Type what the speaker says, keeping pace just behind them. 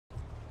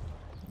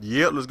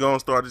Yep, let's go and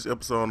start this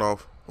episode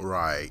off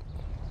right.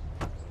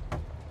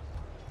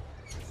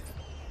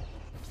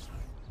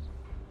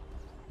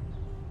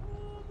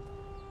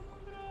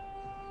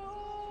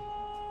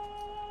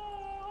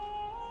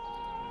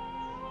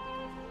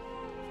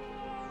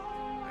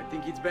 I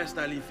think it's best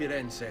I leave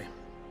Firenze.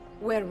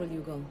 Where will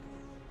you go?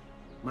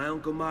 My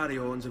uncle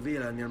Mario owns a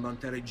villa near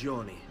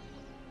Monteregione.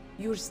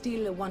 You're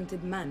still a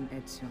wanted man,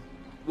 Ezio.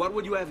 What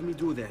would you have me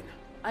do then?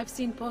 I've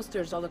seen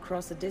posters all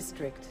across the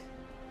district.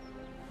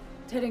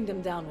 Tearing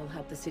them down will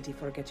help the city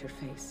forget your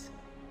face.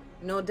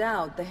 No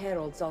doubt the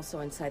heralds also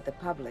incite the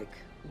public.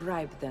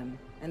 Bribe them,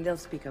 and they'll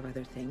speak of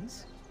other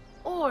things.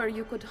 Or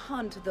you could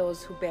hunt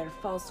those who bear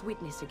false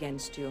witness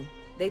against you.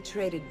 They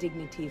traded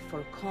dignity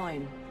for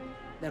coin.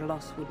 Their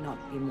loss would not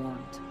be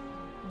mourned.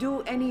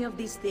 Do any of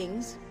these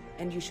things,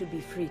 and you should be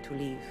free to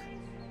leave.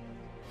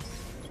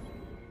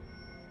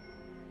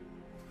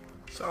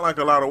 Sound like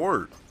a lot of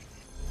work.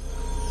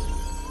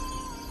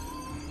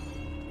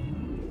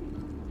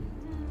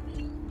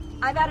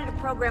 I've added a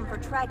program for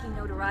tracking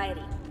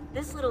notoriety.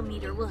 This little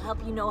meter will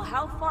help you know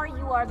how far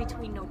you are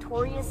between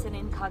notorious and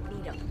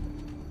incognito.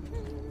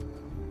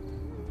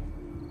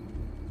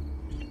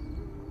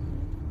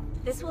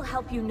 This will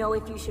help you know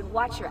if you should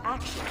watch your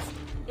actions.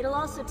 It'll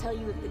also tell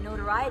you if the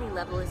notoriety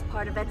level is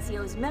part of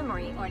Ezio's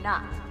memory or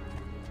not.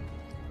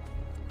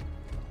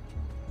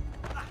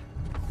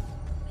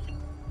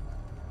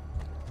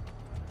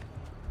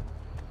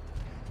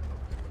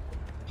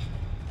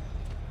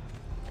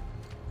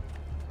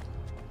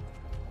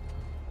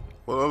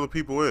 What other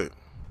people at?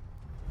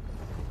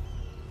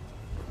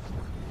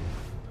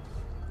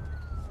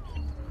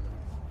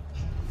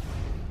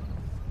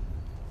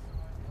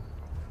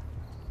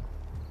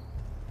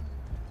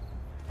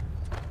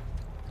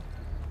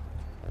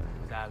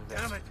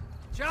 Damn it!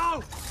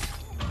 Joe!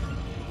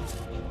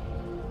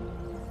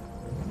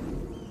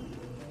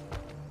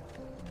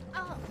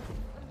 Oh.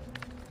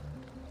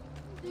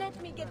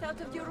 Let me get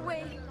out of your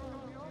way.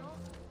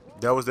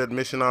 That was that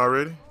mission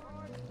already?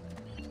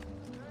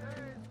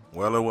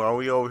 Well, while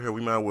we over here,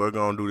 we might well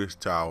gonna do this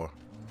tower.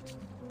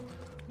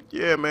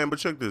 Yeah, man, but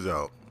check this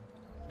out.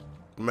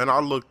 Man, I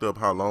looked up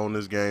how long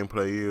this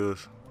gameplay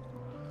is,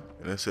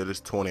 and it said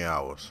it's 20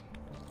 hours.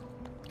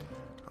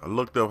 I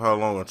looked up how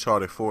long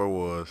Uncharted 4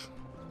 was.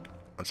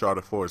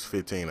 Uncharted 4 is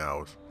 15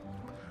 hours.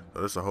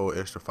 So that's a whole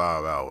extra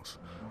 5 hours.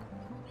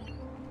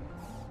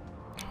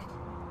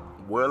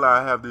 Will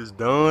I have this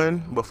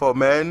done before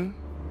Madden?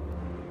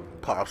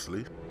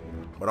 Possibly.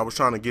 But I was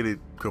trying to get it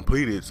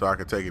completed so I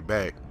could take it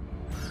back.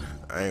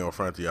 I ain't gonna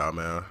front to y'all,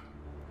 man.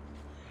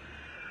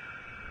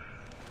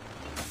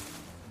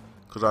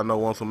 Cause I know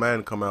once a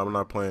Madden come out, I'm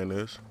not playing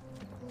this.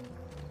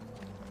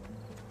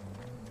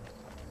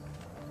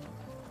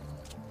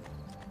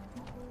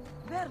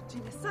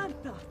 Vergine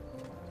Santa!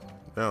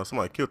 Damn,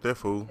 somebody killed that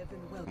fool.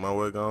 My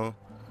way gone.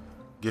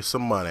 Get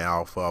some money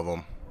off of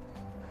them.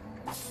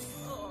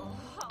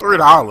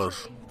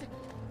 $3.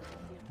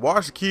 Why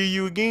should kill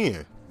you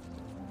again?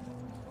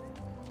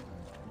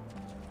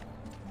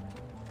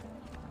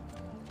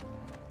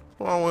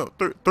 Well,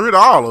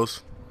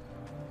 $3.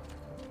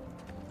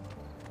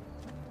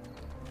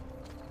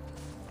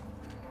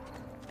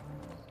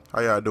 How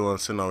y'all doing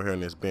sitting over here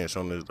on this bench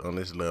on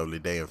this lovely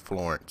day in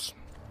Florence?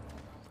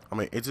 I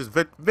mean, it's just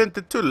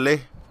Ventitule.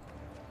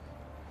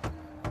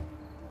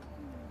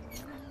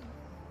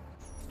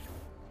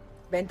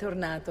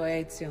 Bentornato,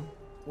 Ezio.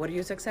 Were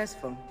you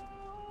successful?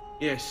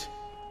 Yes.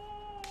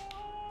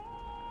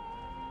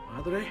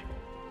 Madre?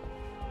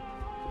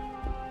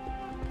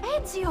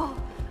 Ezio!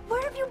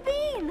 Where have you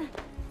been?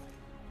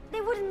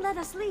 They wouldn't let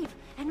us leave.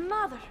 And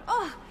Mother,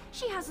 oh,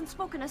 she hasn't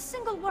spoken a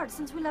single word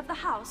since we left the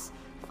house.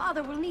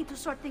 Father will need to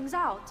sort things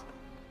out.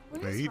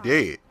 Where Yeah, is he Father?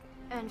 dead.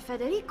 And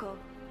Federico.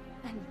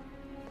 And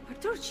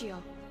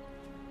Petruccio.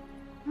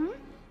 Hmm?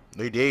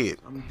 They dead.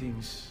 Some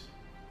things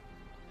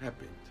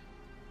happened.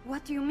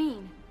 What do you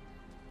mean?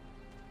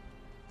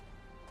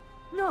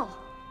 No,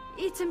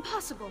 it's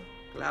impossible.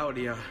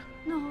 Claudia,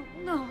 No,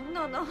 no,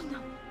 no, no, no.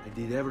 I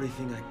did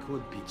everything I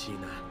could,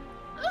 Piccina.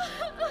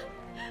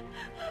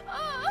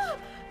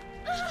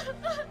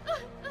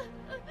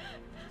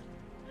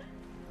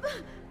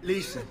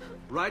 Listen,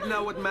 right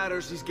now what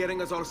matters is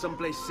getting us all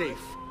someplace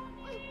safe.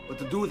 But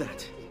to do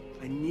that,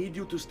 I need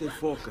you to stay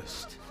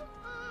focused.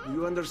 Do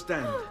you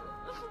understand?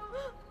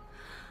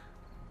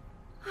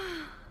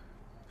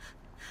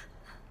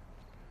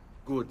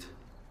 Good.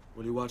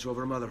 Will you watch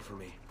over Mother for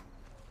me?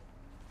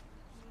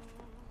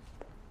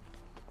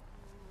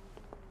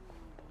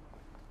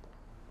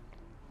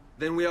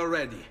 Then we are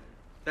ready.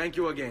 Thank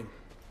you again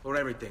for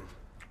everything.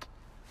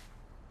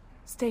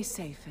 Stay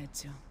safe,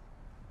 Ezio.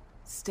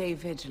 Stay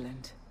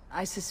vigilant.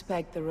 I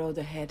suspect the road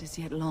ahead is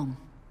yet long.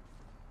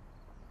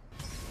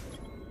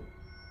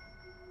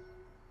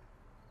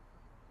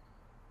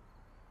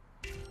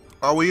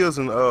 Oh, we is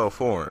in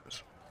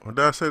Florence. Or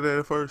did I say that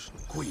at first?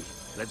 Qui,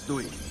 let's do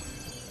it.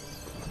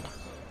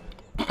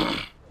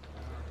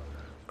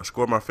 I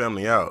scored my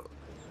family out.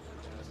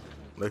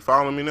 They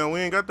following me now? We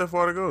ain't got that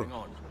far to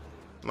go.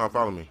 No,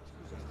 follow me.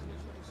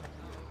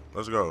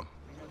 Let's go.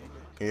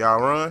 Can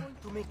y'all run?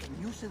 To make a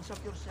nuisance of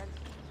yourself?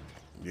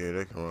 Yeah,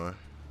 they can run.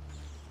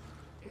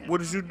 What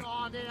did you do?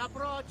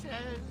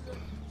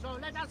 So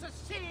let us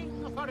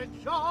sing for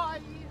joy.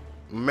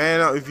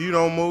 Man, if you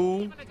don't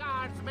move. The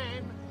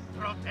guardsmen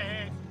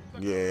protect.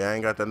 Yeah, I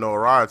ain't got that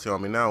notoriety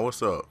on me now.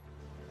 What's up?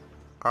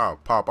 I'll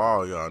pop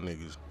all y'all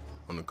niggas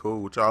on the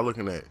cool. What y'all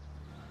looking at?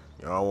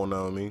 Y'all won't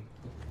know me.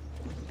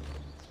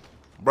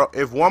 Bro,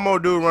 if one more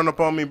dude run up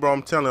on me, bro,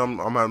 I'm telling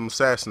him I'm gonna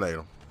assassinate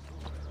him.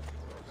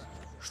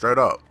 Straight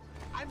up.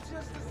 I'm just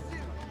a simple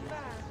man.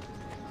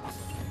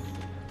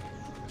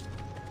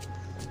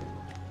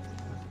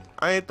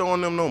 I ain't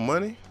throwing them no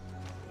money.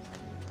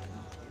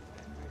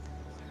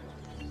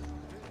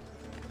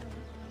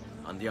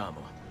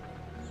 Andiamo.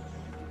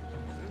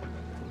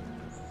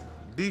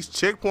 These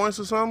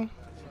checkpoints or something?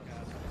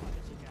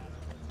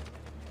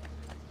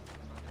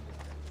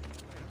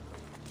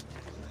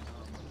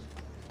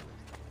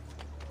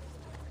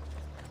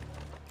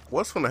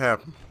 What's gonna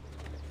happen?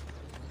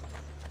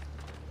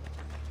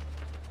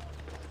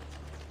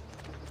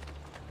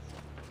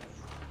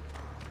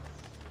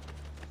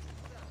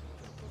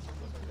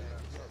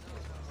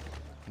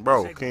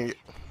 Bro, can you?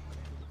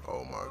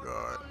 Oh my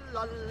God.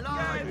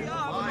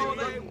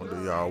 What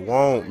do y'all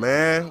want,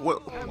 man?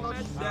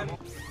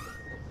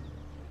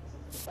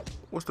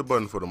 What's the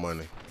button for the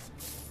money?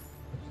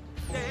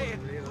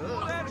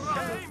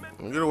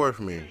 Get away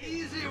from me.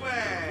 Easy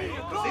way.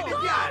 Così mi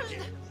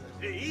piace.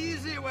 The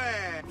easy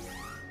way.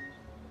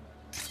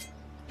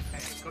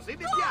 Così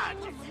mi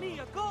piace.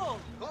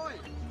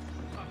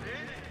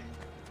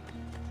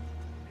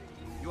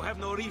 You have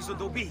no reason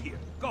to be here.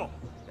 Go.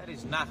 There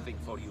is nothing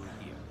for you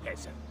here,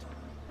 peasant.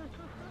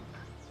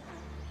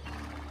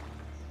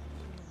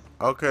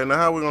 Okay, now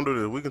how we gonna do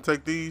this? We can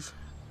take these.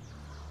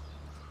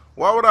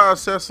 Why would I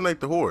assassinate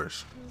the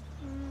horse?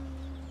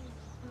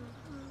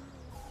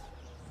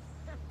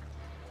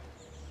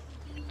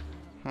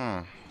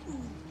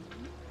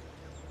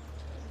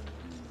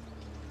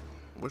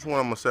 Which one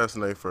I'm gonna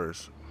assassinate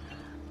first?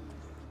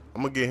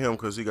 I'm gonna get him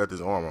because he got this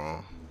armor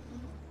on.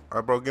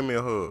 Alright, bro, give me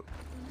a hug.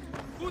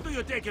 Who do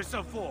you take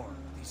yourself for?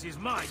 This is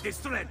my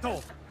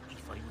distretto.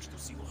 If I wish to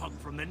see you hung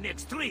from the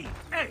next tree.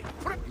 Hey,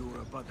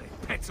 you're but a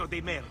pezzo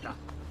di merda.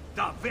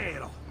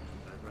 Davvero.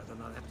 I'd rather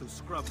not have to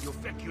scrub your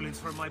feculence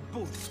from my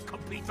boots,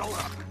 capito?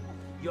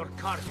 Your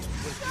carcass will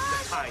be the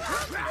pie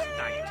this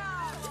night.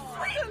 The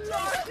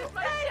Lord is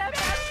my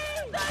shepherd!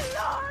 The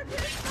Lord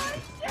is my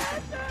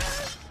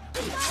shepherd!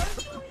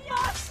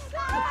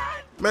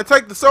 Man,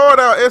 take the sword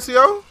out,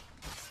 SEO.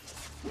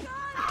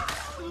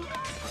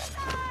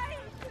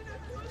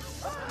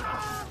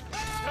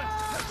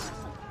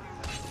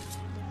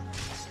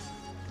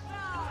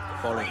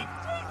 Follow.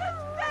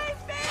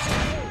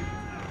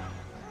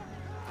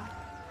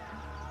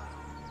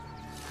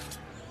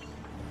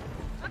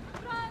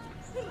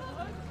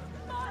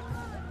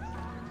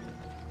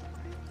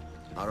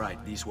 All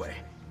right, this way.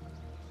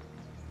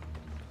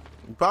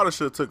 You probably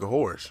should have took a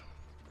horse.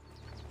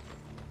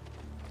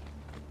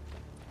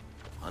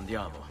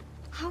 Andiamo.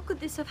 How could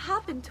this have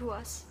happened to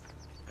us?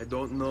 I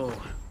don't know.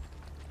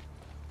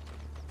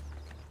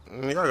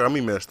 Y'all got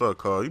me messed up,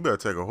 Carl. You better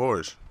take a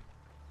horse.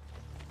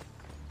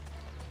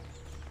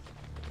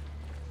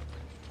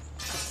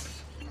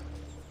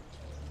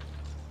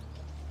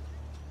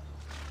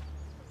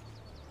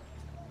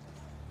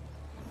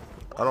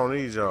 I don't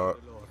need y'all.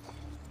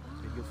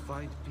 May you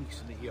find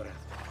peace in the hereafter.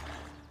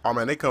 Oh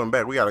man, they coming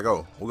back. We gotta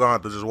go. We're gonna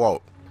have to just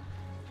walk.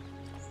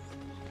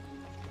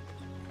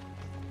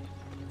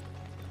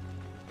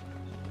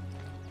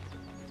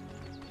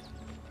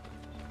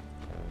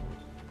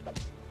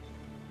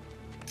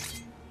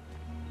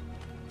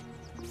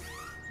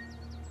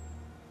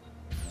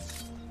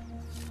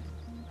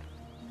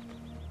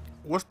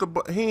 What's the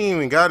he ain't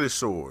even got his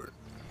sword.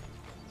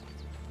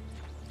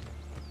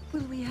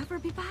 Will we ever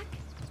be back?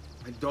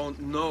 I don't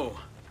know.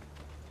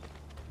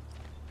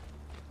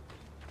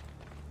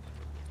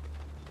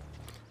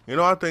 You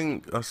know, I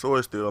think a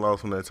sword still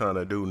lost from that time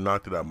that dude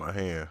knocked it out my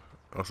hand.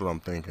 That's what I'm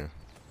thinking.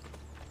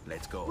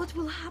 Let's go. What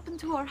will happen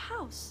to our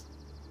house?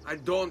 I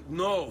don't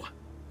know.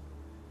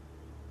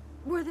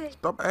 Were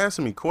Stop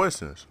asking me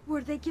questions.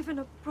 they given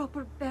a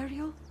proper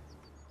burial?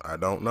 I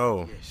don't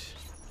know. Yes,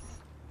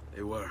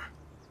 they were.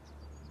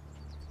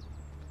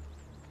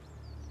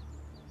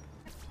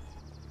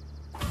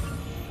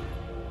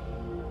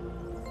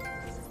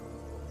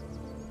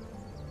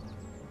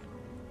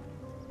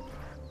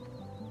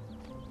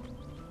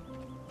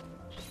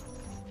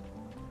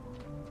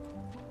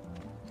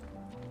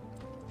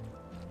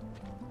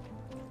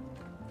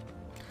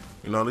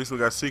 You know, at least we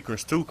got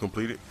Sequence 2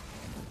 completed.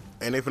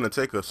 And they finna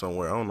take us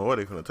somewhere. I don't know where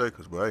they finna take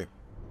us, but hey.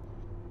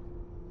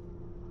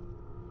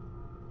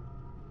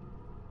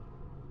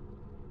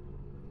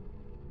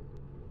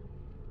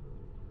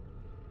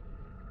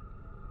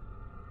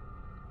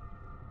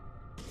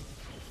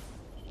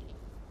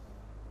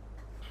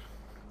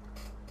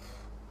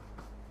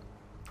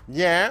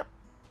 Yeah.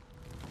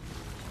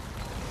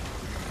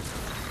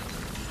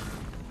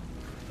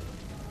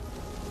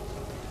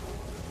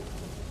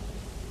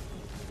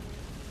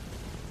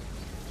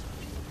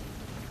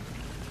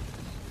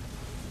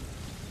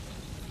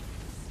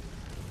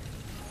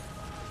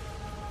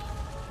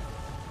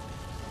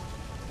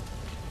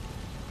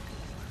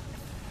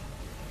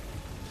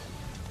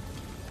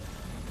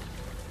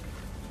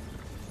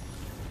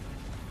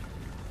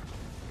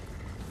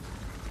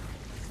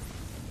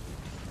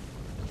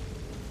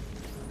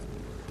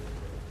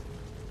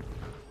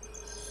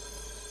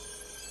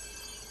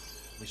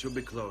 We should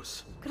be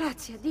close.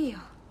 Grazie, Dio.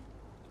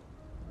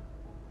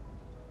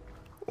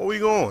 Where we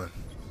going?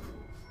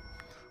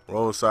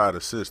 Roadside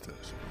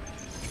assistance.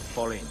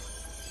 Fall in.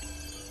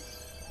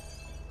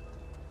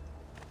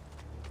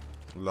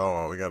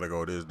 Lord, we gotta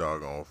go this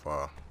doggone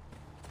far.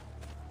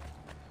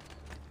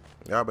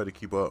 Y'all better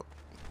keep up.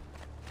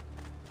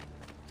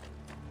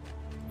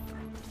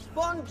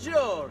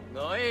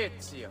 Buongiorno,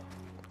 Ezio.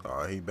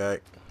 Oh, he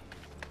back.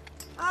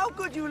 How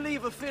could you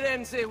leave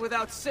Firenze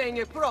without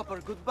saying a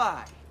proper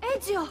goodbye?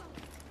 Ezio!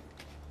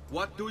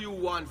 What do you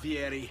want,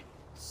 Vieri?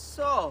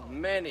 So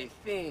many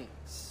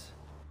things.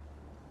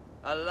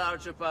 A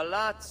larger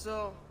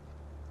palazzo,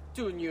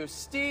 2 new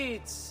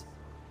steeds,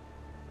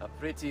 a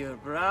prettier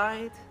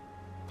bride.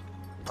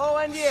 Oh,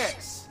 and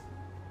yes,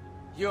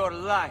 your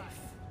life.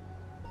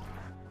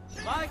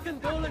 My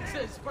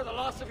condolences for the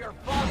loss of your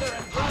father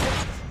and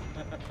brothers.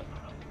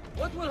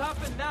 What will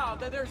happen now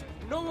that there's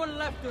no one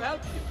left to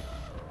help you?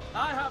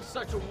 I have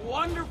such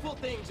wonderful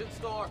things in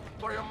store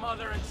for your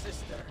mother and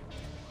sister.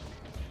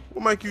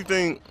 What make you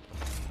think?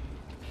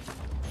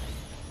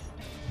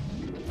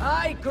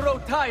 I grow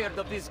tired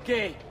of this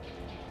game.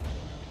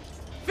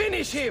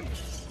 Finish him,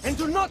 and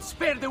do not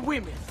spare the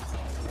women.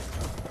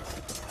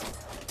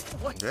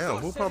 What Damn,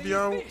 who sorcery pop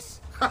y'all? is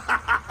this?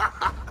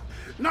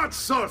 Not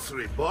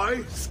sorcery,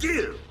 boy.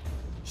 Skill.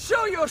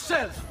 Show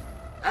yourself!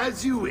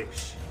 As you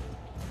wish.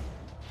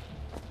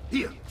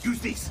 Here, use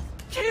these.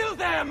 Kill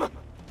them!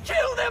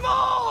 Kill them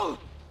all!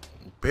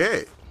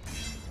 Bet.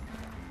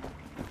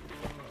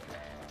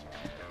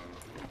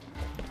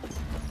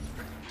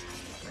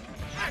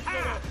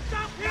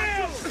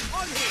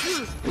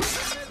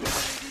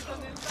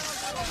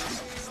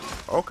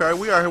 Okay,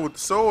 we out here with the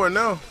sword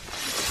now.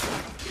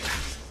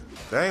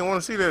 They ain't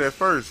want to see that at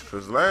first,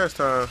 because last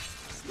time...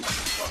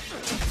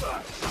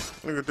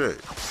 Look at that.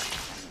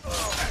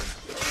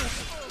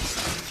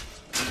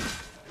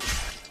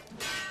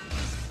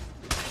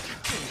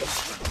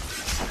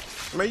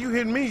 Man, you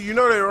hitting me. You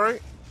know that,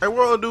 right? Hey,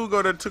 where old dude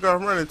go that took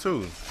off running,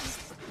 too?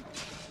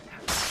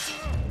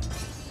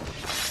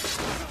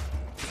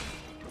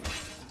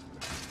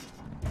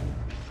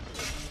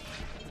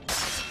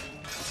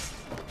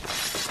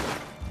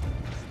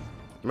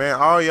 Man,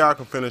 all y'all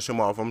can finish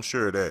him off. I'm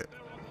sure of that.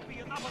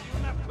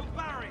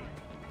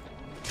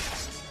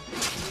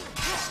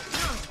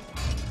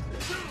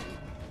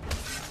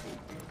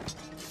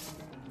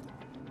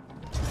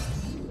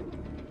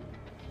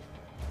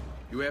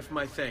 You have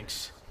my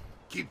thanks.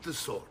 Keep the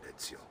sword,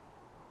 Ezio.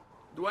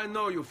 Do I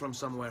know you from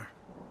somewhere?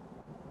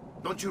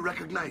 Don't you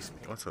recognize me?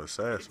 That's an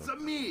assassin.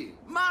 It's me,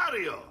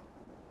 Mario.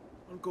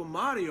 Uncle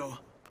Mario?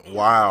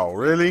 Wow,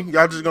 really?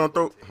 Y'all just gonna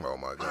throw... Oh,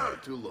 my God.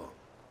 Not too long.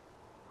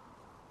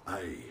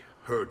 I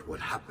heard what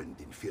happened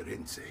in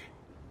Firenze.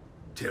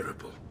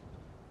 Terrible.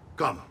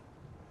 Come,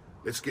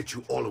 let's get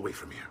you all away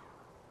from here.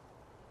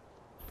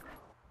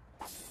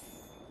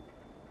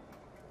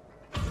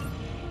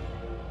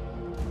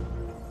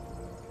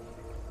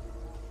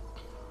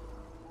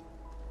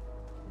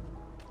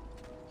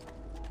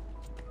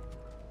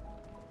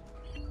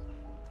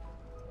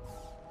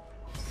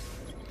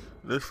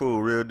 This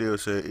fool real deal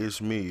said,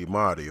 it's me,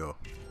 Mario.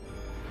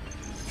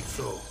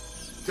 So,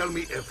 tell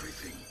me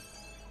everything.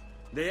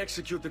 They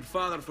executed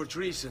father for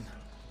treason.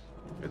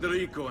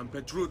 Federico and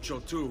Petruccio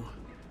too.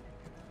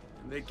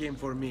 And they came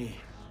for me.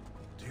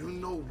 Do you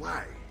know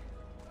why?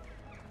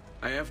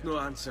 I have no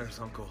answers,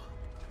 Uncle.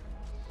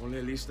 Only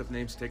a list of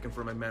names taken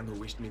from a man who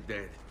wished me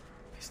dead.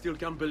 I still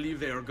can't believe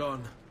they are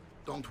gone.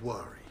 Don't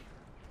worry.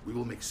 We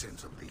will make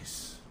sense of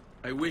this.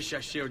 I wish I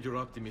shared your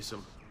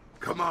optimism.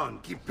 Come on,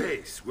 keep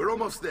pace. We're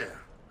almost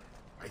there.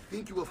 I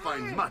think you will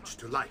find much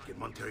to like in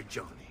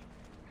Monteriggioni.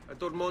 I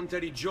thought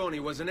Monteriggioni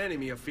was an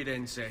enemy of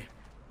Firenze.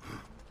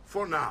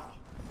 For now.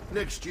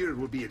 Next year it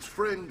will be its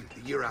friend,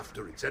 the year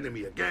after its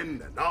enemy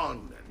again, and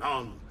on and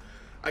on.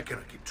 I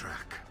cannot keep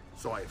track,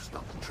 so I have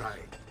stopped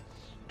trying.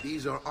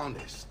 These are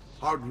honest,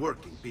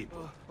 hard-working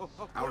people.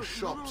 Our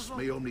shops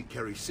may only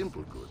carry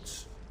simple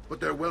goods, but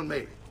they're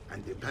well-made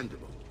and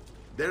dependable.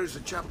 There is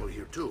a chapel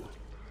here, too.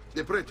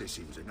 The prete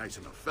seems a nice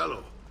enough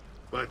fellow,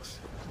 but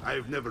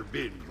I've never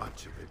been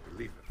much of a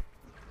believer.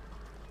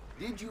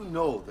 Did you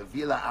know the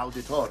Villa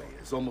Auditore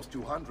is almost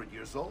 200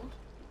 years old?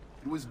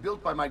 It was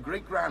built by my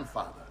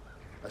great-grandfather,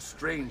 a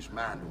strange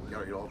man who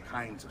carried all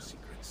kinds of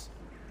secrets.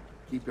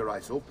 Keep your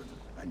eyes open,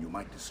 and you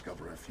might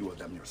discover a few of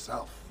them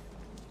yourself.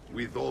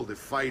 With all the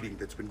fighting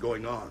that's been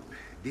going on,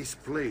 this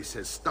place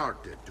has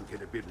started to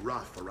get a bit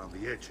rough around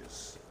the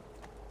edges.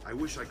 I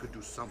wish I could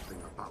do something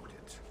about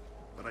it,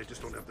 but I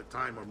just don't have the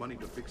time or money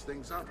to fix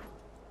things up.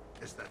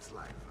 Guess that's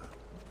life,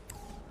 huh?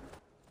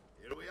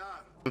 Here we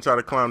are. I'm trying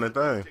to climb that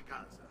thing.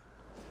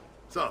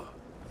 So,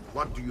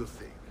 what do you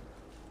think?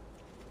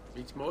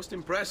 It's most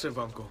impressive,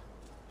 Uncle.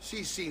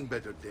 She's seen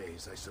better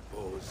days, I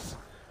suppose.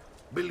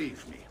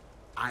 Believe me,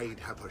 I'd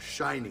have her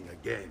shining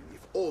again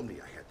if only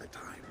I had the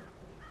time.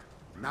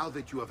 Now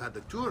that you have had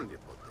the tour,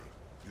 Nipote,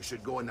 you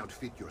should go and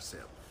outfit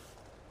yourself.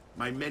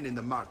 My men in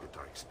the market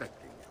are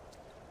expecting you.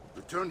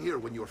 Return here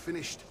when you're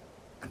finished,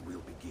 and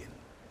we'll begin.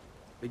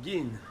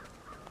 Begin?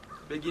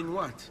 Begin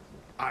what?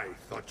 I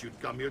thought you'd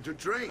come here to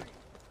train.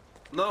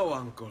 No,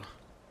 Uncle.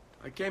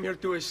 I came here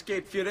to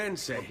escape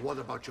Firenze. But what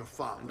about your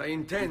father? And I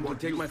intend to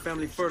take my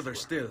family further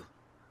still.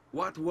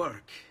 What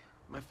work?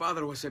 My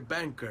father was a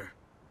banker.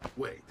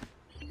 Wait,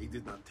 he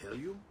did not tell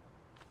you?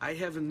 I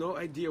have no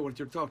idea what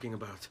you're talking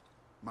about.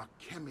 Ma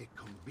che me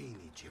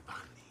conveni,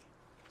 Giovanni?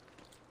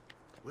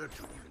 Where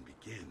to even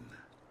begin?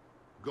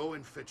 Go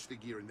and fetch the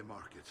gear in the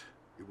market.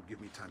 It will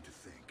give me time to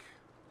think.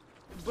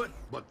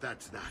 But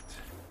that's that.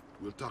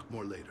 We'll talk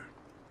more later.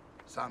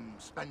 Some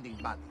spending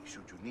money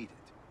should you need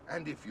it.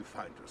 And if you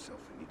find yourself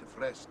in need of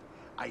rest,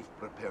 I've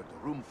prepared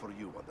a room for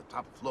you on the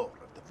top floor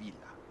of the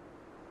villa.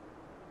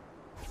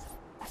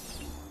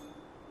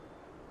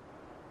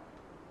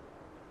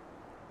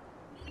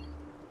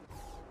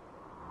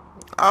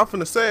 I was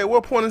finna say, at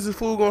what point is this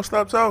fool gonna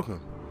stop talking?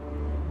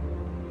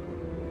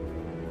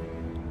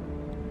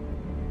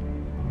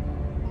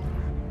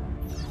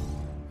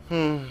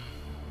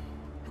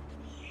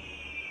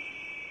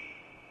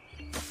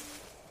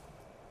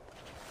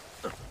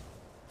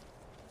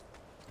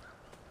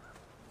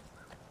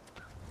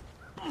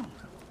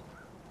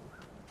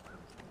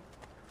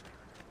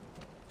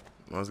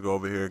 Let's go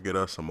over here and get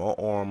us some more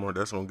armor.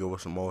 That's gonna give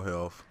us some more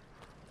health.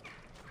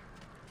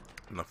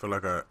 And I feel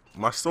like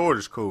my sword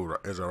is cool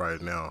as of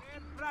right now.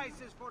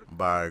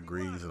 Buy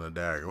greaves and a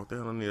dagger. What the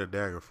hell do I need a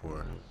dagger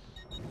for?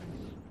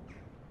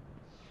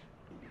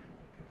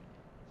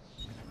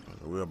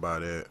 We'll buy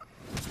that.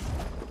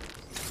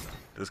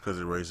 Just because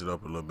it raised it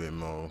up a little bit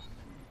more.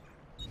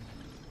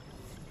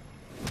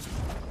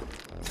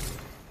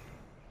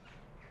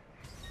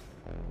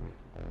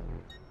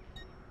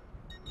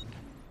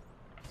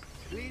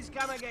 Please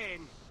come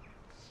again.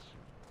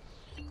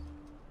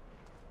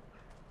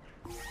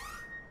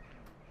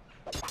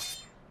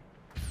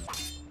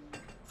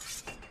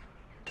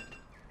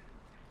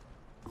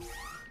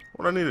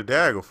 What I need a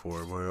dagger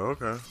for, boy?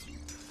 Okay.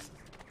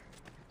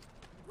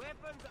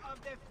 Weapons of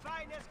the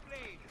finest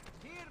grade.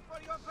 Here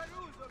for your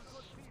perusal,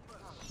 good people.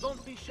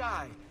 Don't be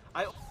shy.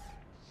 I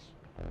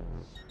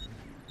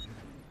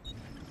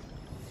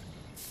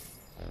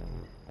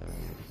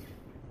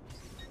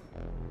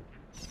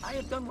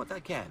have done what I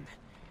can.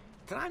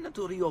 Try not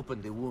to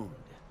reopen the wound.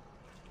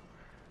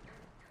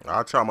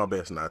 I'll try my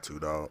best not to,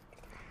 dog.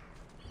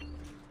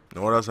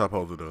 Now what else am I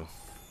supposed to do?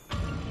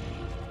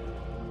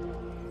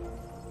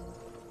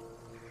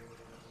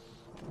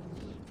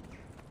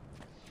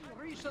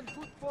 Recent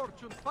good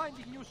fortune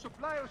finding new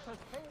suppliers has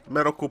paid.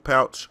 Medical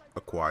pouch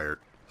acquired.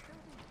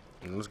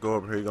 And let's go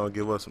over here. He's gonna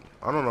give us some.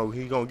 I don't know.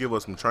 He's gonna give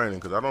us some training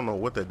because I don't know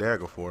what that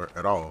dagger for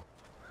at all.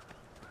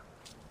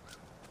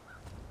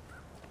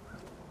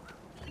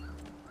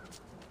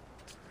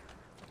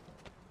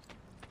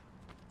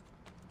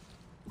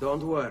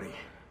 Don't worry.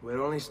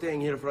 We're only staying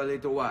here for a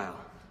little while.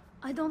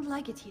 I don't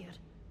like it here.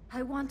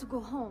 I want to go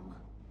home.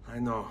 I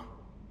know.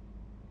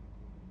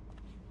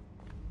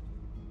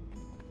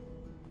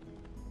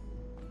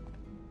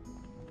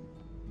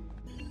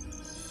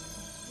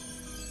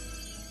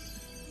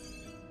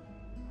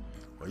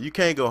 Well, you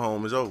can't go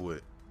home. It's over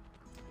with.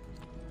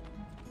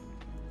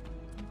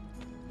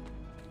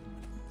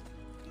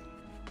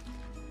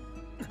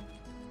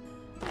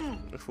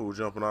 This fool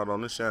jumping out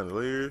on the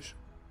chandeliers.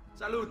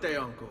 Salute,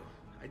 Uncle.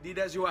 I did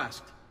as you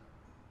asked.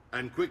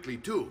 And quickly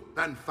too,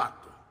 ben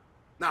fatto.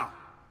 Now,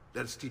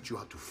 let's teach you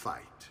how to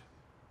fight.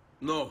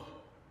 No.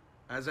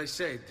 As I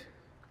said,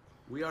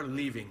 we are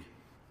leaving.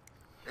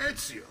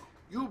 Ezio,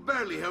 you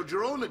barely held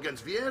your own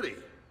against Vieri.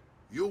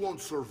 You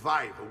won't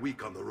survive a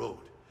week on the road.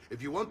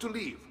 If you want to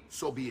leave,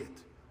 so be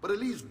it. But at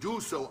least do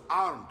so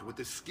armed with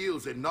the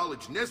skills and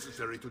knowledge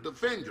necessary to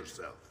defend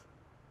yourself.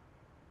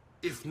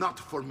 If not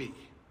for me,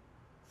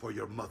 for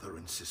your mother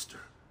and sister.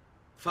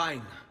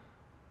 Fine.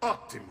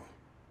 Ottimo.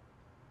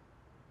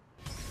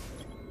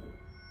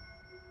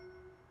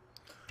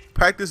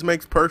 Practice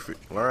makes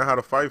perfect. Learn how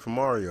to fight from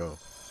Mario.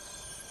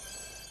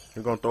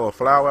 You gonna throw a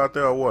flower out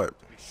there or what?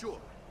 Be sure,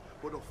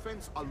 but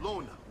offense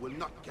alone will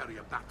not carry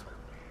a battle.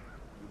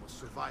 You must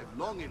survive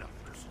long enough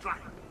to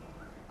strike.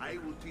 I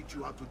will teach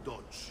you how to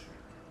dodge.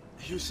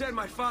 You said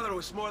my father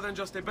was more than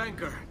just a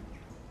banker.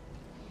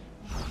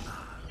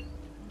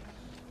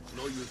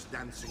 No use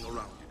dancing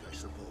around it, I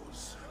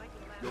suppose.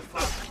 Your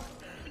father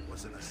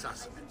was an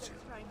assassin, Ezio.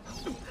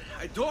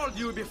 I told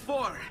you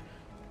before.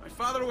 My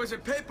father was a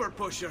paper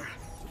pusher.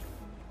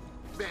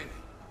 Bene,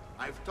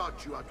 I've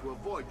taught you how to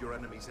avoid your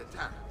enemy's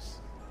attacks.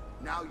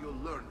 Now you'll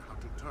learn how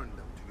to turn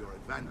them to your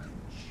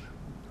advantage.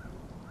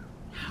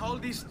 All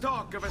this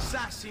talk of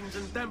assassins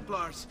and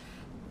Templars,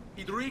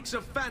 it reeks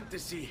of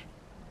fantasy.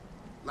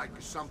 Like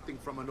something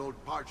from an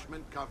old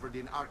parchment covered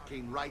in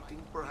arcane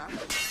writing,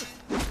 perhaps?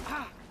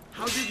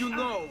 How did you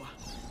know?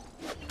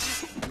 You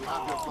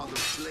have your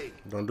father's blade.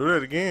 Don't do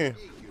that again.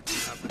 You do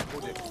have the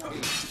Codex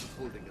Cain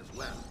holding as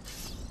well.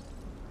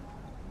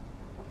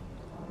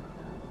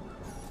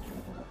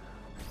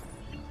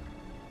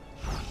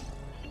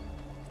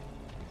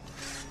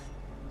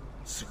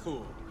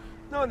 Su,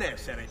 non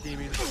essere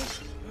timido.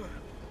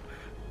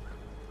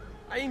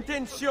 Hai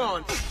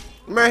intenzione.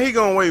 Man, he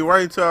gonna wait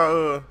right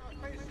till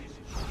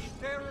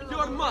You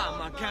Your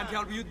mama can't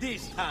help you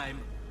this time.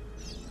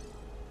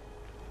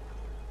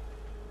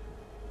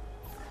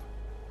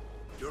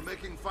 You're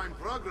making fine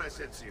progress,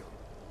 Ezio.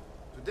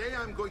 Today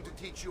I'm going to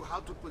teach you how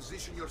to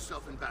position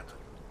yourself in battle.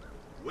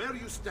 Where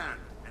you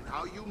stand and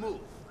how you move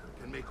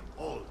can make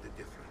all the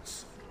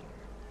difference.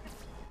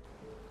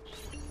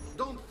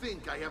 Don't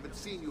think I haven't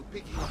seen you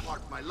picking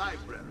apart my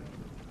library.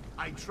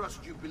 I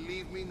trust you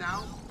believe me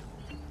now?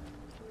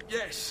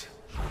 Yes,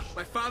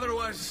 my father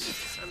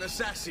was an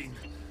assassin.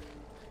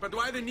 But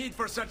why the need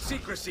for such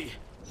secrecy?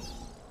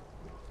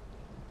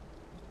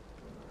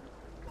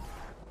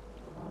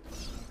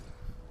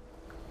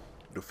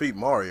 Defeat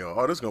Mario.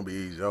 Oh, this is gonna be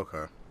easy.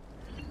 Okay.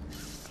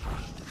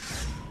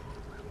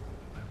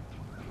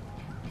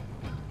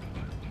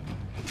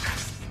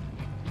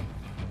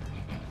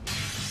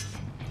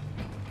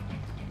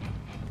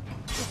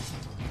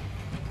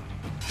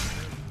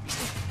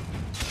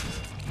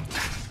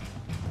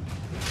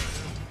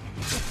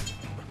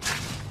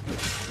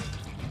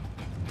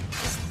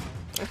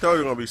 I told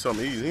you it was gonna be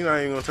something easy. He's not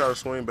even gonna try to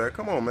swing back.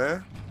 Come on,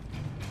 man.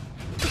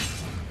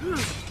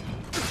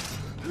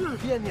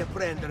 Vieni a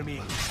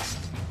prendermi.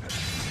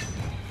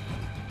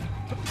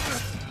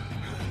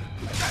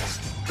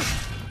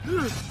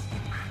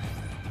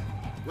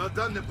 Well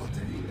done,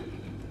 Nipote.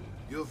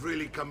 You've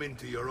really come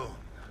into your own.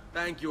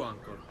 Thank you,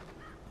 Uncle,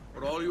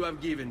 for all you have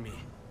given me.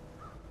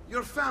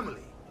 Your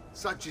family.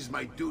 Such is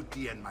my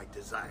duty and my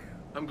desire.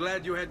 I'm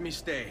glad you had me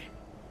stay.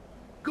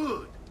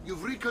 Good.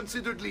 You've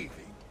reconsidered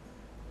leaving.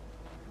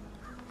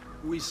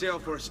 We sail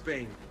for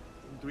Spain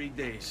in 3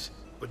 days.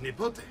 But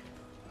Nipote,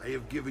 I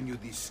have given you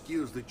these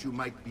skills that you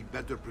might be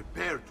better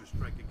prepared to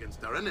strike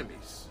against our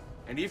enemies.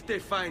 And if they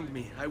find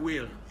me, I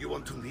will. You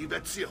want to leave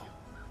Ezio?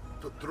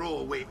 To throw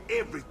away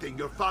everything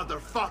your father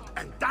fought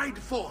and died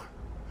for?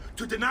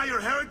 To deny your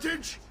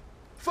heritage?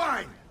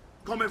 Fine!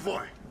 Come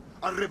voi.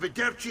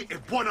 Arrivederci e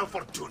buona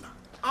fortuna.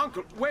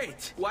 Uncle,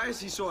 wait! Why is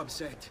he so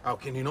upset? How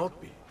can he not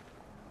be?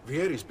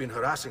 Vieri's been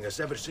harassing us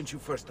ever since you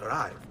first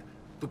arrived.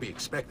 To be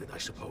expected, I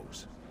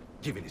suppose,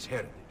 given his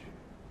heritage.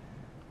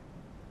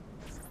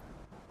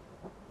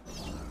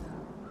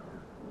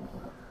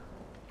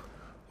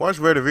 Watch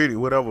Ready Video,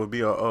 whatever would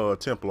be a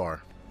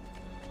Templar.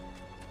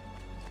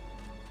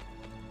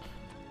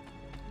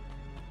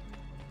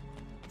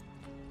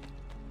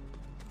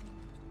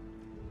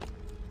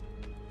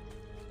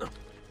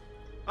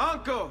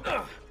 Uncle!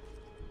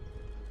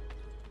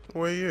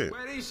 Where you at?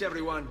 Where is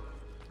everyone?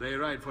 They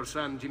ride for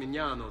San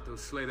Gimignano to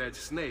slay that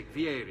snake,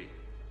 Vieri.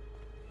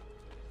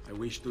 I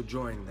wish to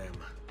join them.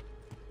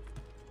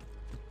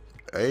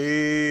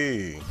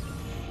 Hey.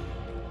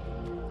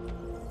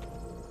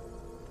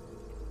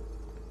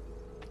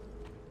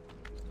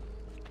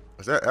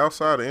 Is that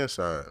outside or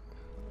inside?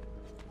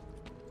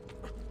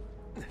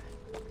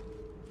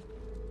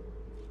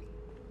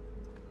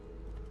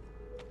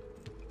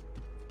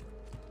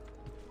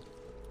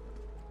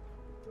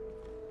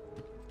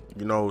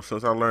 You know,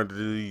 since I learned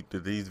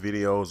that these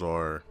videos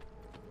are,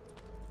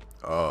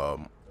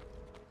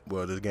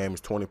 well, this game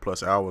is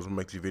 20+ hours, it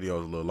makes these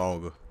videos a little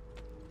longer.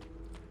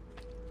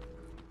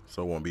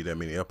 So it won't be that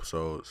many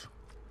episodes.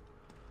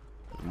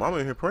 Mama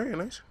in here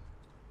praying, ain't she?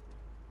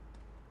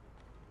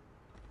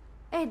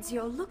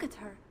 Ezio, look at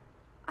her.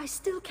 I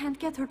still can't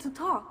get her to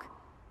talk.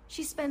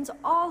 She spends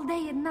all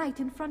day and night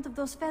in front of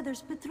those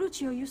feathers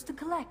Petruchio used to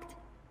collect.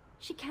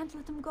 She can't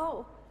let them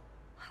go.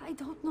 I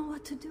don't know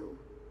what to do.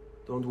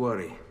 Don't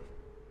worry.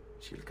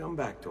 She'll come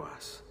back to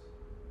us.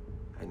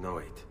 I know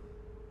it.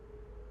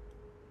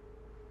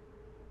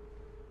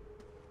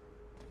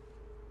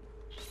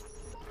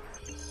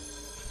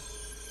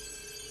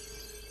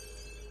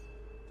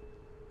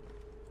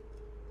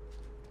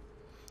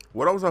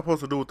 What was I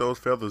supposed to do with those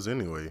feathers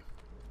anyway?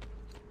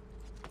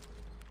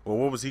 Well,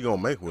 what was he gonna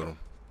make with them?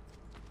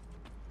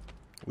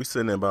 We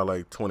sitting there about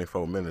like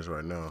 24 minutes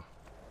right now.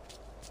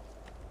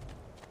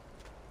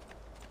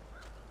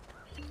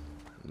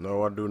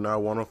 No, I do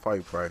not want to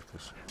fight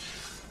practice.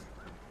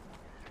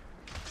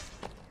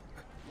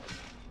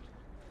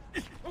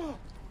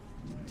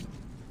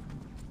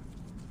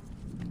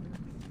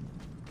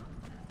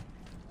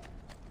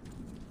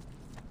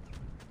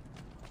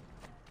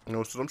 You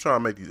know, so I'm trying to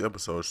make these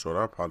episodes short.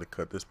 I'll probably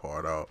cut this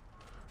part out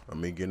of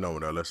me getting over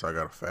there unless I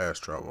got a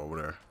fast travel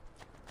over there.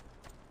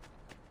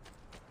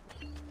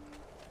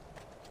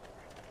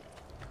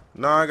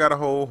 Nah, I got a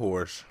whole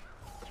horse.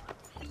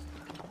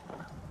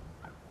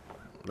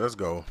 Let's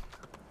go.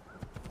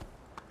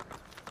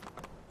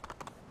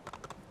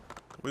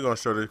 We're gonna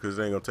show this because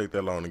it ain't gonna take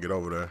that long to get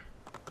over there.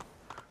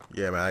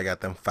 Yeah, man, I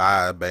got them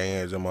 5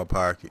 bands in my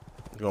pocket.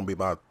 It's gonna be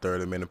about a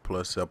 30-minute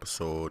plus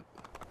episode.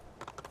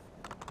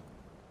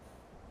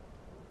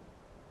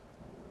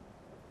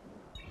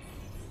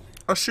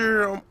 Oh,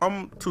 sure,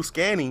 I'm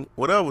Tuscany,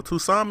 whatever,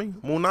 Tusami,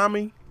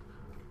 Munami,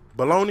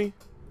 Baloney.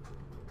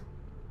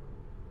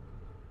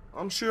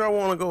 I'm sure I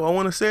want to go. I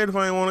want to say it if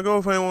I ain't want to go,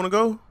 if I ain't want to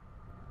go.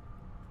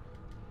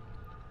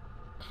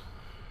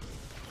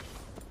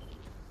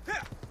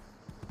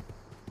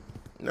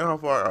 Now how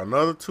far?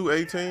 Another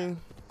 218?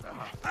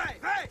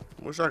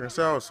 Wish I could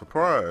say I was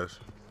surprised.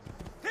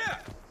 Here!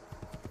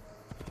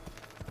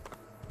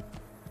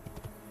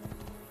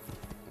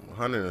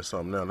 100 or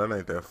something now. That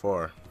ain't that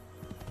far.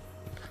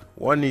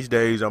 One of these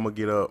days, I'm gonna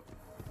get up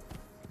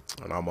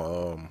and I'm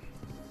gonna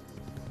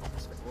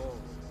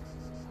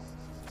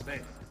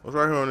what's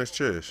right here on this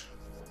chest?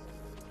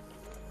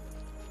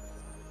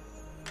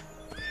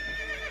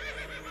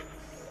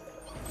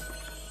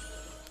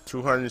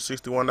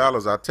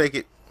 $261. I'll take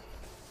it.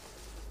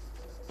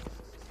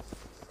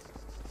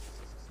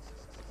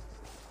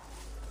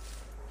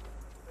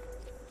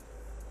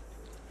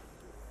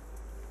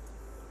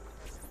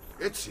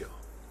 Ezio,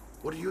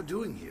 what are you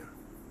doing here?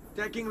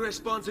 Taking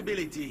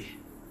responsibility.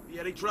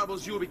 Vieri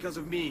troubles you because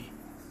of me.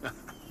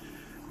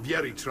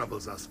 Vieri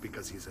troubles us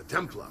because he's a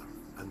Templar,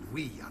 and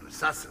we are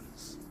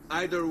assassins.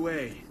 Either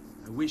way,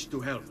 I wish to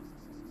help.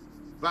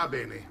 Va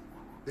bene.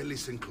 Then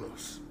listen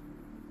close.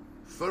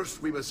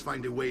 First, we must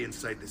find a way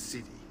inside the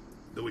city,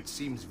 though it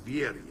seems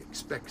Vieri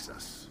expects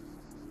us.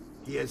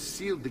 He has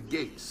sealed the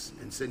gates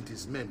and sent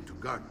his men to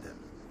guard them.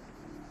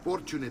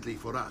 Fortunately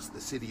for us,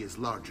 the city is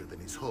larger than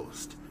his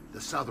host.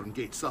 The southern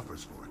gate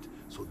suffers for it,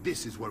 so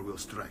this is where we'll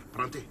strike.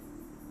 Pronti?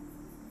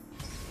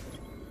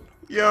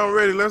 Yeah, I'm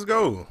ready. Let's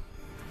go.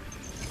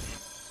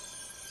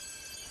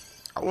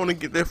 I want to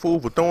get that fool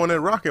for throwing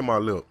that rock in my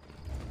lip.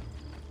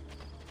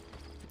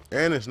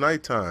 And it's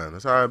nighttime.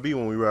 That's how it be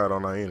when we ride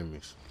on our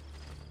enemies.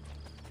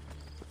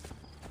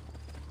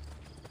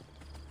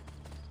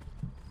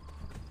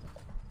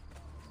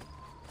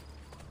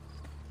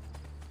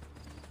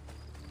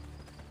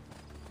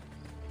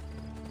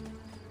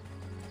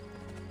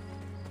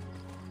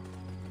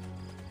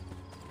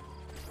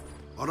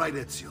 All right,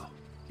 Ezio.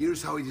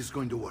 Here's how it is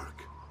going to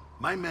work.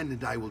 My men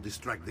and I will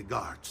distract the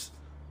guards.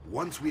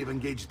 Once we have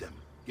engaged them,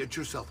 get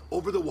yourself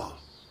over the wall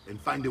and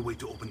find a way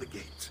to open the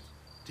gate.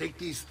 Take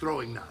these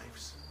throwing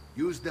knives.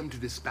 Use them to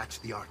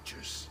dispatch the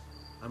archers.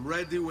 I'm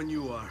ready when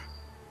you are.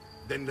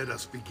 Then let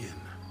us begin.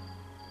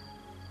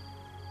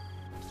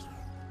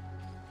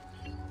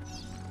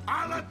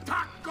 Al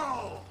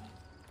attacco!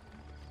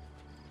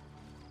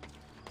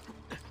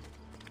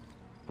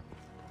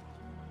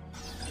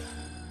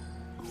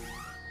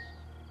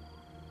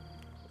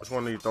 Which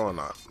one are you throwing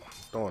out?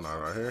 Throwing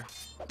out right here.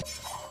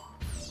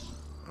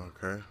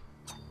 Okay.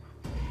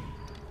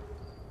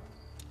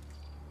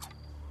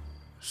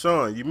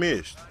 Son, you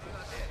missed.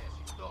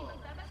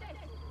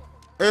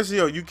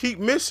 Ezio, you keep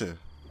missing.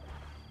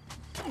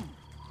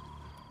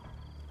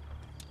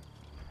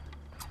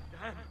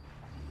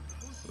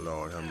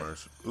 Lord have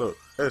mercy. Look,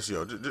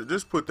 Ezio,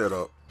 just put that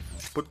up.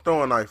 Put the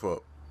throwing knife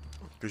up.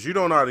 Because you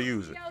don't know how to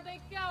use it.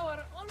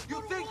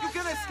 You think you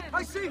can escape?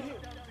 I see him!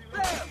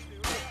 There!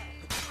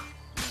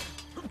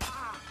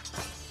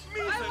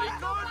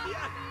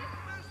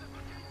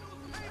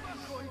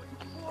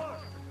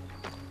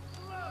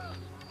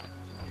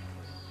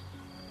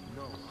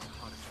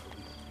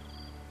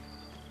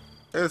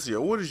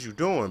 Ezio, what is you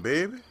doing,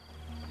 baby?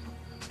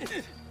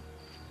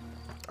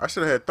 I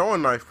should have had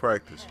throwing knife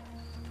practice.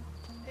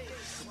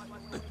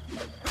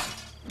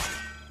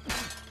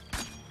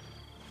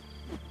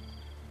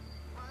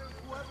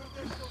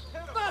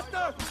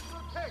 Faster!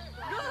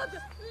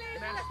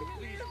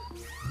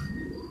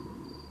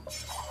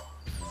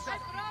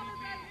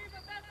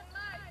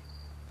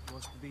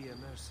 Must be a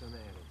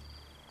mercenary.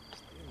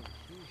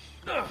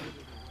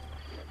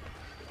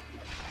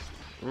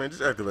 Man,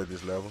 just activate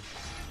this level.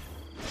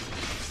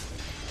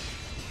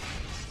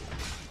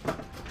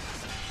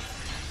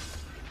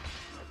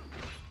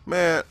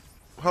 Man,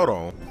 hold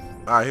on.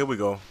 Alright, here we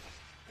go.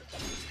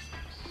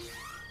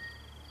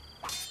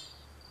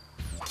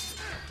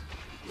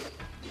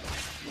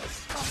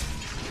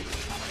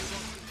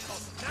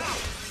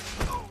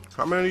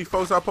 How many of these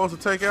folks I supposed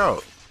to take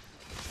out?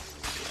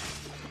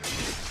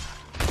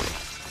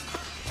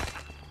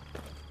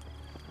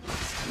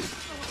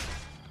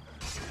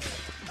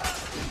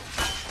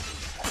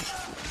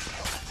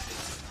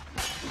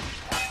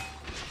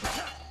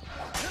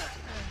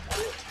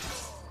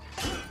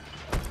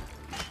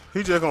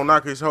 He just gonna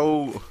knock his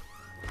whole.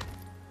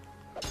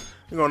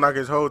 He gonna knock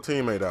his whole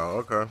teammate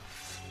out. Okay.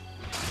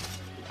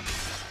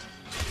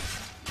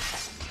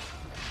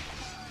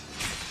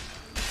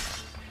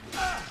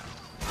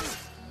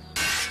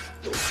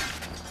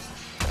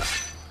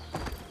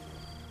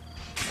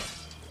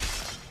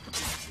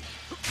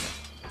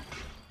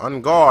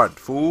 On guard,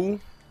 fool.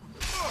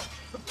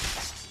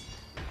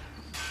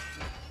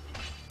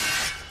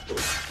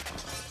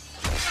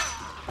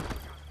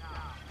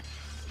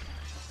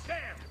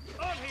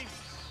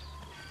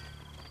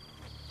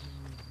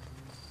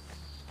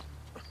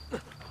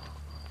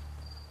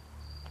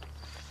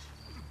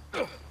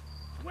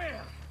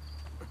 Where?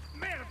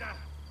 Merda!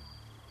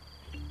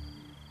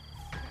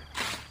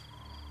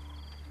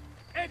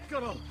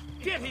 Eccolo!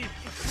 Get him!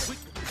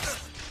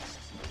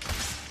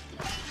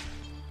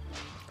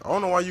 I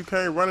don't know why you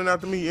came running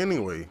after me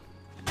anyway.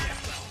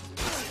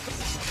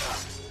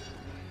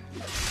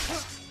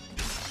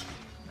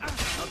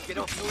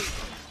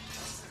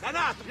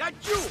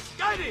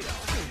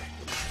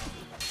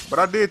 But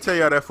I did tell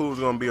y'all that fool was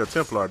gonna be a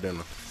Templar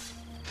dinner.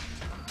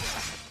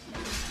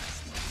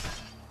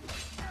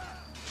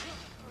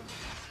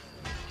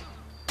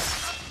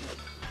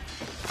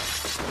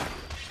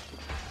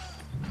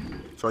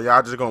 So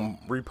y'all just gonna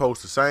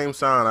repost the same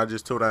sign I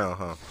just took down,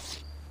 huh?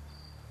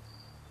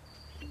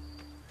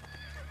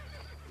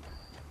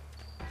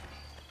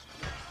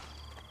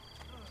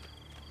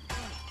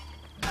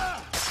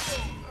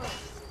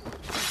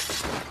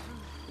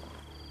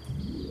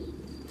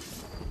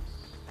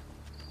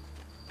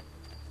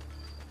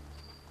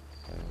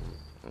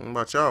 I don't know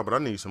about y'all, but I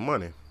need some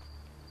money.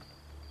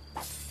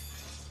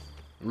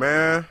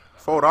 Man,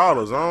 $4.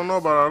 I don't know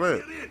about all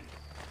that.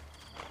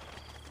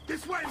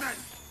 This way, man.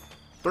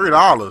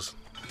 $3.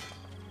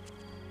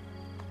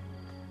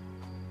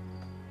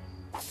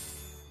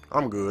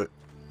 I'm good.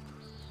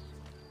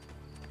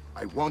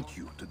 I want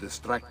you to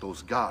distract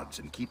those guards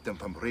and keep them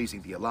from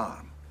raising the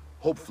alarm.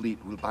 Hopefully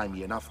it will buy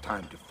me enough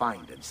time to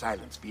find and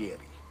silence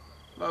Vieri.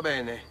 Va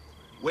bene.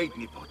 Wait,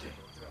 Nipote.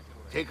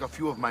 Take a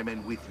few of my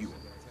men with you,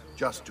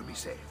 just to be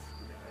safe.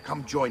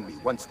 Come join me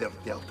once they're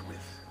dealt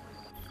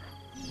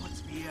with.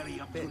 What's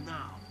Vieri up to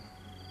now?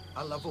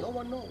 No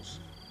one knows,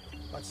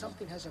 but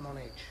something has him on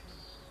edge.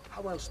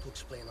 How else to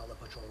explain all the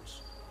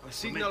patrols? A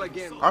signal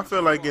again. I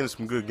feel like getting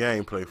some good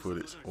gameplay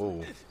footage.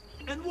 Whoa.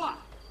 And what?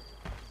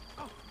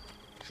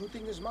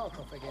 Shooting his mouth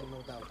off again,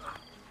 no doubt.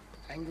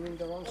 Angering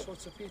the wrong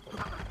sorts of people.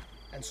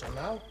 And so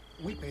now,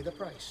 we pay the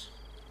price.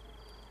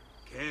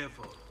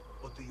 Careful.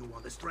 What do you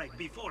want to strike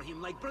before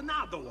him like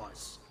Bernardo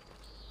was?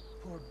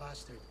 Poor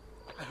bastard.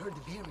 I heard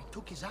Vieri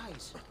took his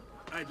eyes.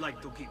 I'd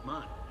like to keep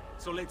mine.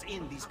 So let's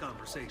end this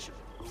conversation.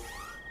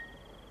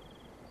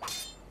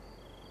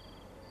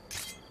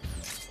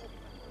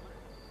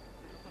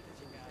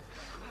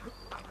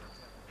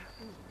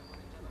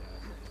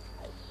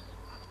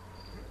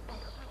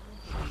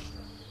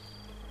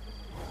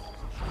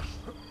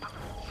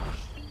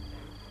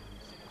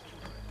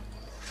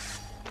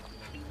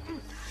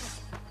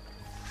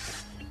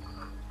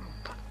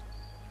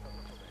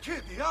 Che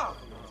diavolo!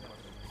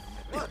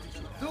 What did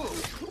you do?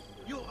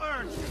 You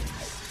earned it.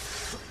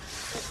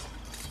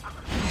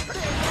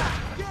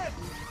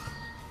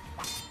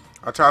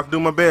 I try to do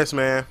my best,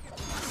 man.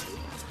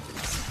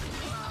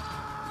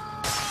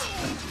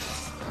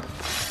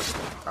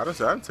 I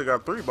done took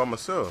out 3 by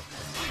myself.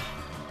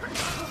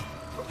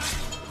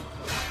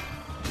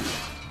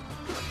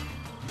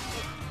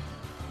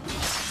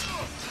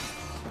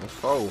 That's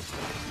 4.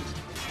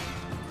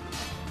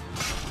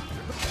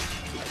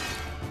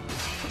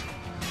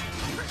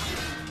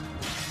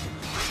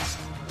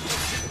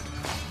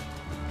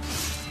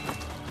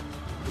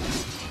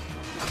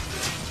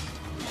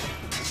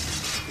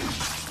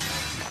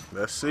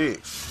 That's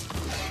 6.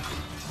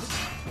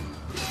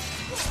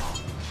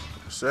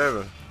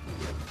 7.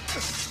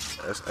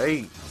 That's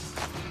 8.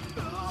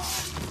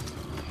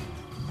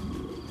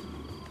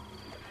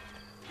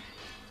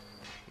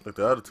 Look,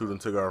 the other 2 done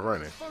took off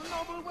running.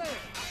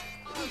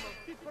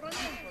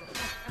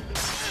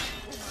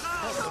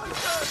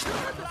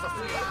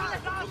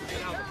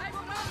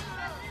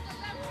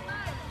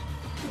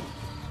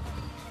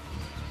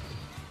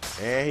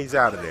 And he's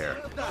out of there.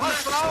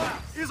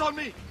 He's on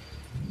me.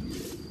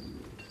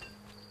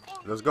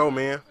 Let's go,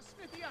 man.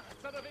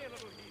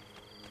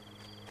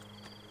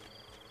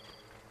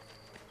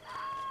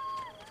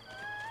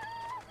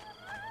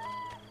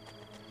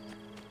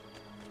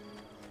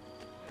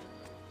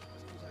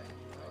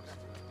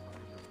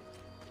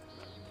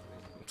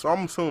 So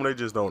I'm assuming they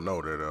just don't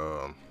know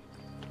that,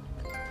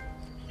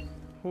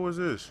 who is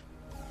this?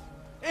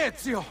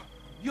 Ezio!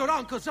 Your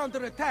uncle's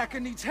under attack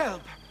and needs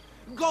help.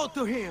 Go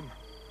to him.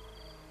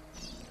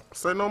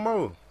 Say no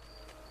more.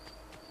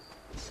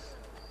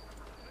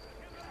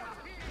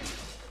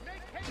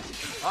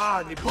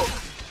 Ah, Nipote,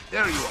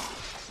 there you are.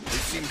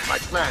 It seems my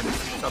plan is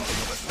something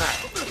of a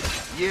snap.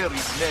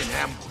 Vieri's men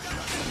ambushed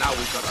us, and now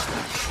we've got our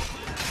hands full.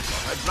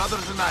 My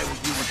brothers and I will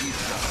deal with these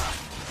guys.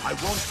 I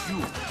want you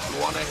to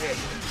go on ahead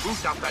and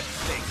root out that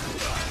snake.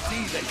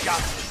 See that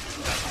justice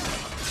is done.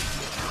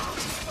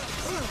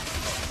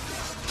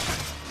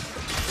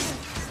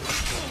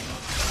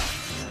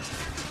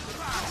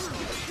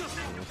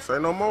 Say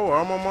no more.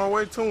 I'm on my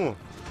way to him.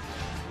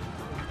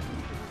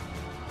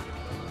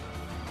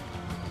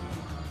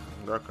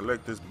 Gotta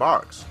collect this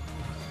box.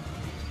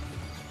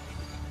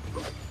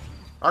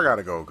 I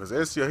gotta go because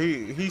Ezio,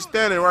 he's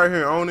standing right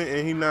here on it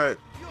and he not.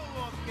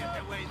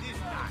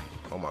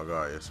 Oh my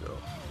God, Ezio.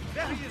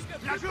 There he is!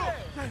 Lajo!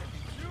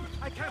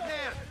 I can't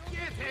hear!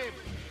 Get him!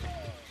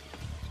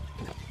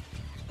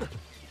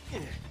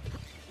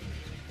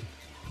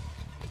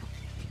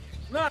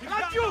 Not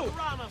you!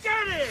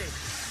 Get him!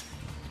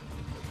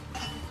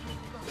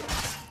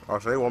 Oh,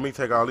 so they want me to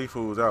take all these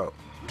fools out.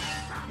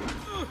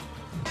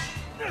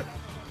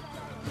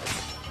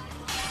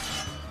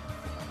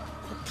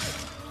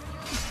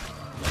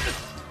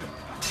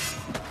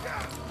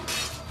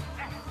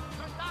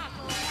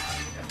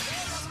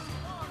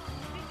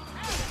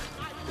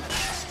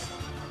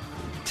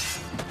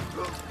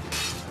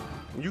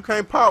 You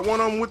can't pop one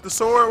of them with the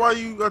sword while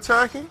you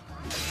attacking?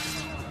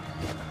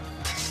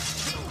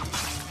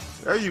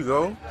 There you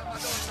go.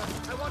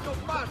 I want no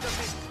part of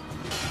it.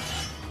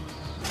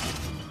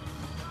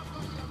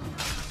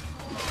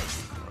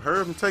 I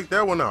heard him take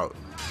that one out.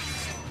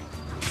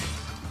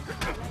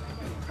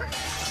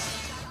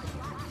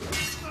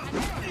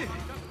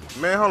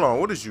 Man, hold on.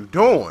 What is you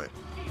doing?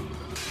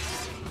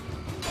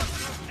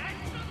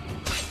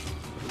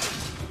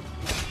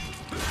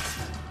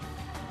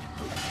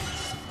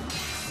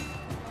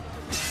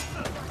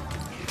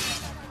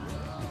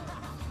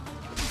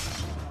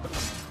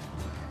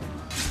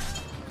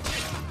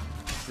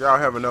 Y'all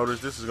haven't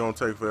noticed, this is gonna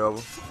take forever.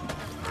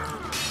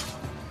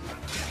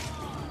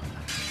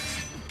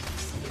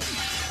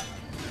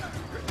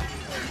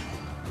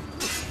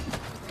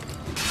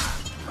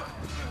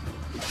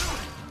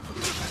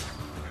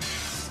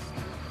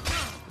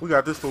 We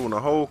got this fool in the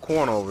whole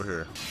corner over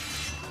here.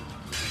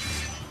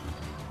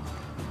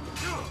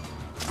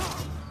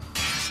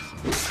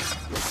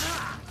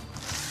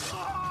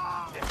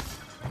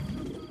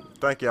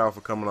 Thank y'all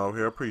for coming over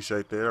here.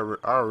 Appreciate that.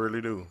 I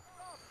really do.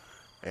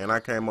 And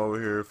I came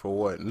over here for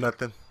what?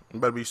 Nothing.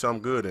 There better be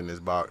something good in this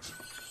box.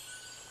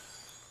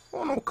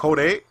 Oh, no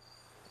Kodak.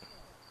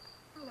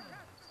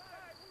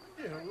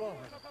 Dear Lord,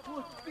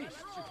 what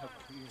beasts you have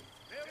created.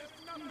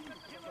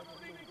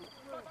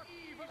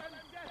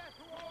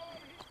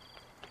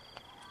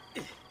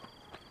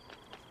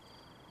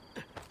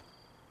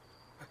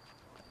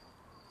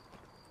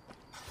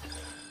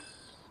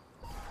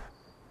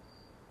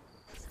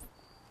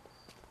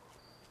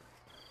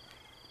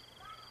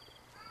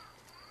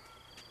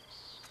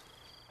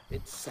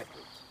 It's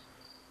settled.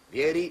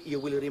 Vieri, you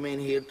will remain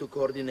here to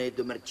coordinate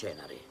the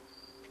mercenary.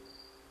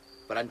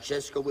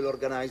 Francesco will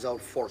organize our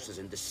forces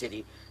in the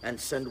city and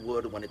send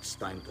word when it's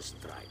time to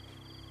strike.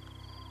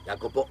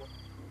 Jacopo,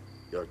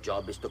 your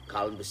job is to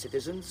calm the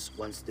citizens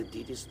once the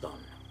deed is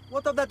done.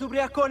 What of that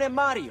Ubriacone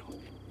Mario?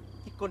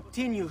 He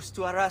continues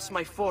to harass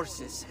my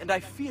forces, and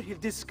I fear he'll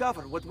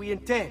discover what we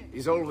intend.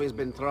 He's always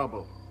been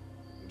trouble.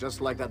 Just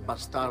like that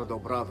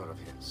bastardo brother of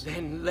his.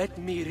 Then let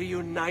me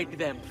reunite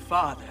them,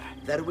 Father.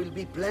 There will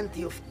be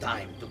plenty of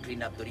time to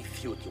clean up the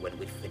Rifiuti when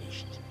we're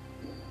finished.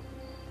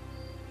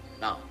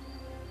 Now,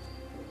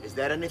 is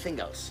there anything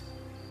else?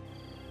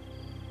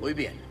 Muy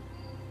bien.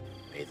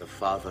 May the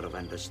Father of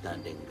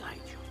Understanding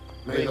guide you.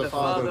 May the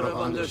Father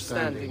of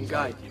Understanding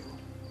guide you.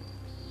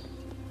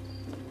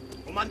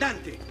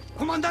 Comandante!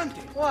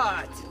 Comandante!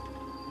 What?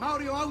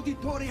 Mario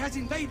Auditore has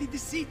invaded the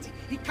city.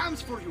 He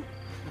comes for you.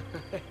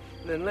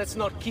 Then let's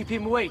not keep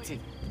him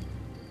waiting.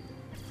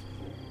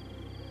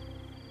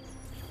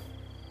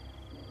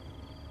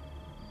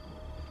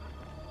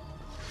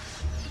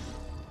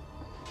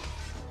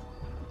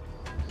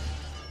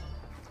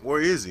 Where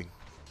is he?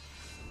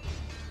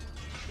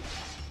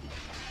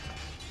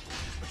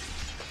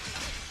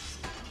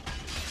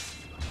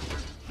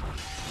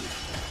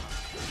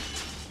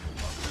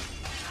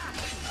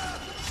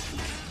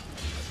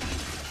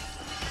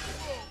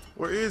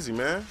 Where is he,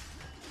 man?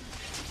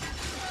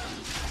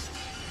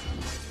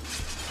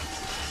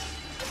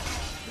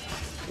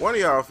 One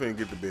of y'all finna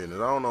get the business.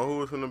 I don't know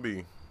who it's finna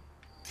be.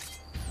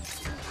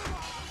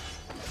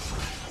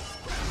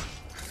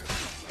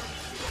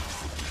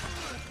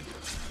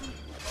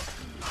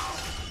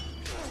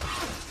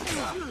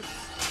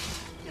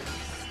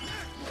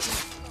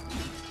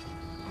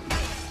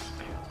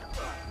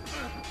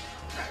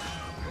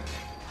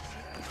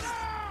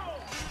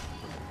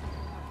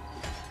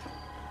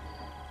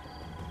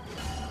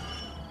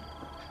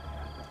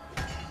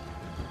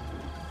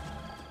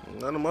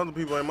 None of them other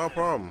people ain't my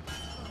problem.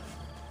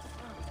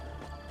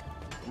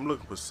 I'm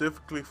looking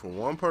specifically for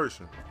one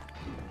person.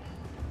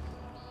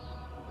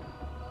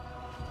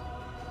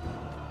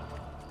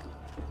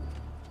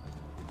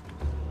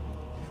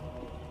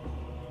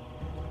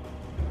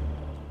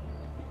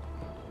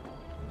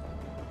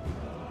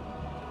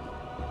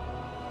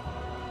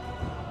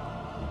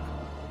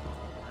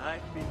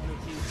 I've been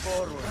looking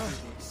forward to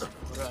this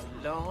for a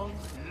long,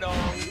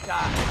 long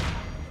time.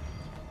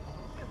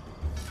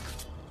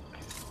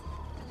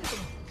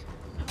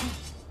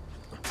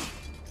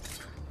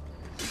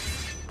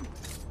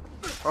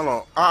 Hold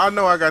on. I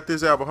know I got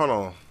this out, but hold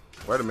on.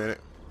 Wait a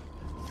minute.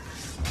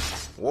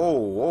 Whoa,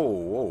 whoa,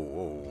 whoa,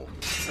 whoa.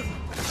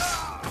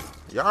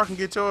 Y'all can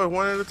get yours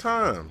one at a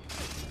time.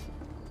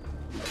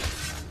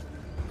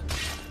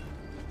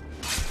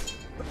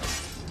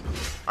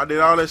 I did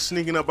all that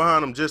sneaking up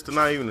behind him just to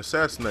not even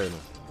assassinate him.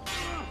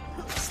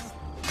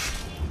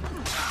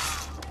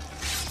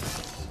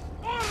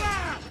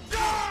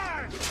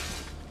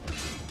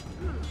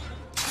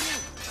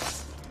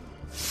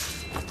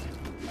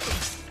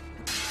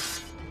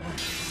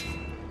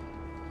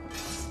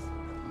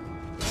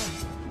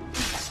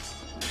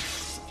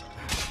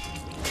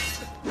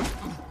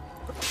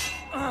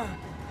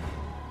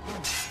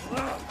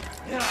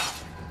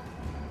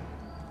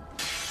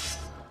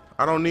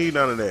 I don't need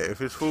none of that. If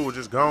his fool would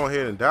just go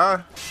ahead and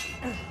die.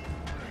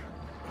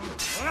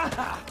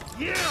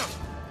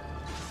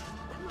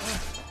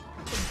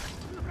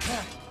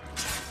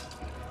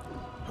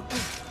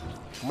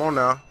 Come on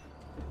now.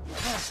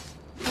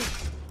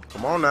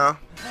 Come on now.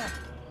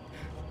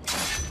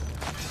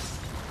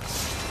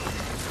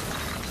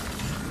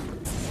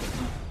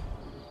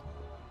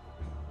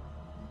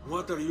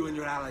 What are you and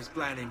your allies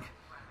planning?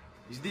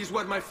 Is this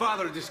what my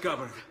father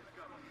discovered?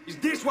 Is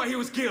this why he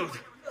was killed?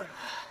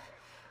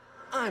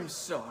 I'm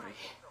sorry.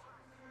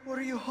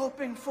 Were you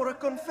hoping for a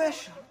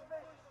confession?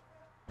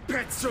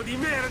 Pezzo di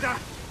merda!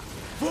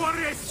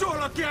 Vorrei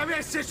solo che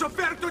avesse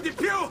sofferto di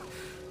più!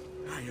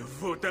 Hai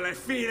avuto la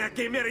fine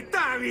che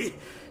meritavi!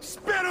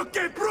 Spero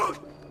che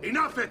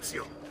Enough,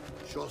 Ezio!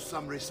 Show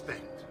some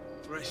respect.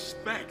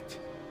 Respect?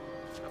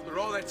 After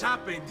all that's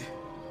happened,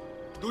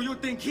 do you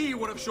think he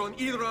would have shown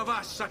either of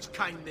us such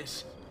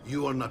kindness?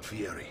 You are not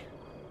Fieri.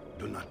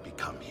 Do not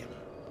become him.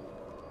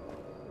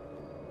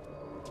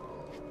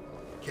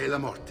 Che la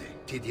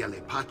morte ti dia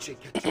le pace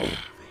che ti serve.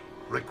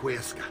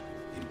 Requiesca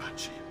in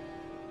pace.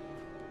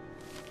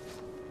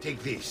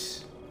 Take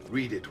this.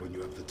 Read it when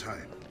you have the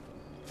time.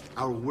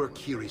 Our work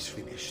here is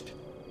finished.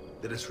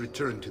 Let us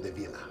return to the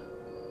villa.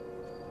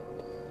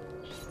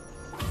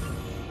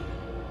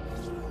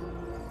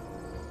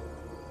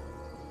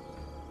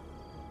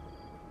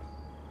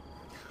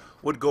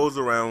 What goes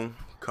around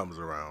comes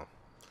around.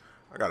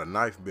 I got a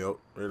knife belt.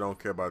 They don't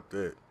care about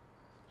that.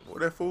 Where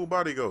that fool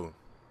body go?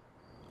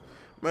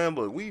 Man,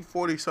 look, we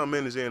 40-something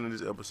minutes into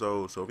this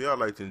episode, so if y'all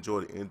like to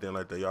enjoy anything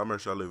like that, y'all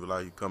make sure y'all leave a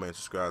like, comment, and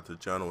subscribe to the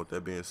channel. With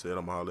that being said,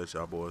 I'm gonna holler at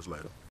y'all boys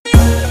later.